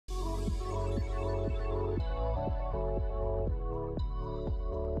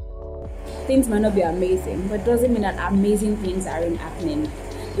things might not be amazing, but it doesn't mean that amazing things aren't happening.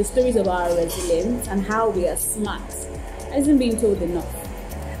 The stories of our resilience and how we are smart isn't being told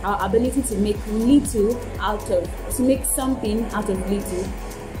enough. Our ability to make something out of little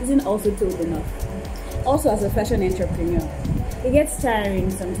isn't also told enough. Also, as a fashion entrepreneur, it gets tiring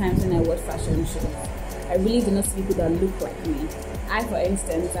sometimes when I watch fashion shows. I really do not see people that look like me. I, for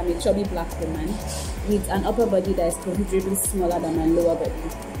instance, am a chubby black woman with an upper body that is considerably smaller than my lower body.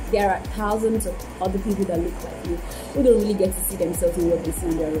 There are thousands of other people that look like me who don't really get to see themselves in what they see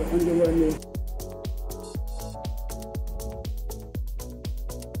on the runway.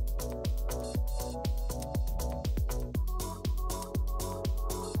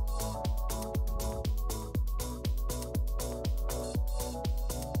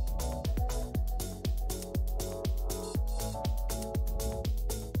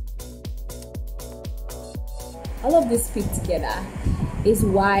 All of this put together is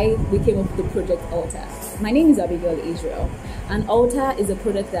why we came up with the project alteR. My name is Abigail Israel, and alteR is a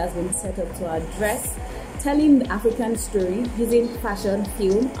project that has been set up to address telling the African story using fashion,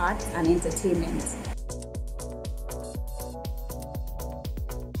 film, art, and entertainment.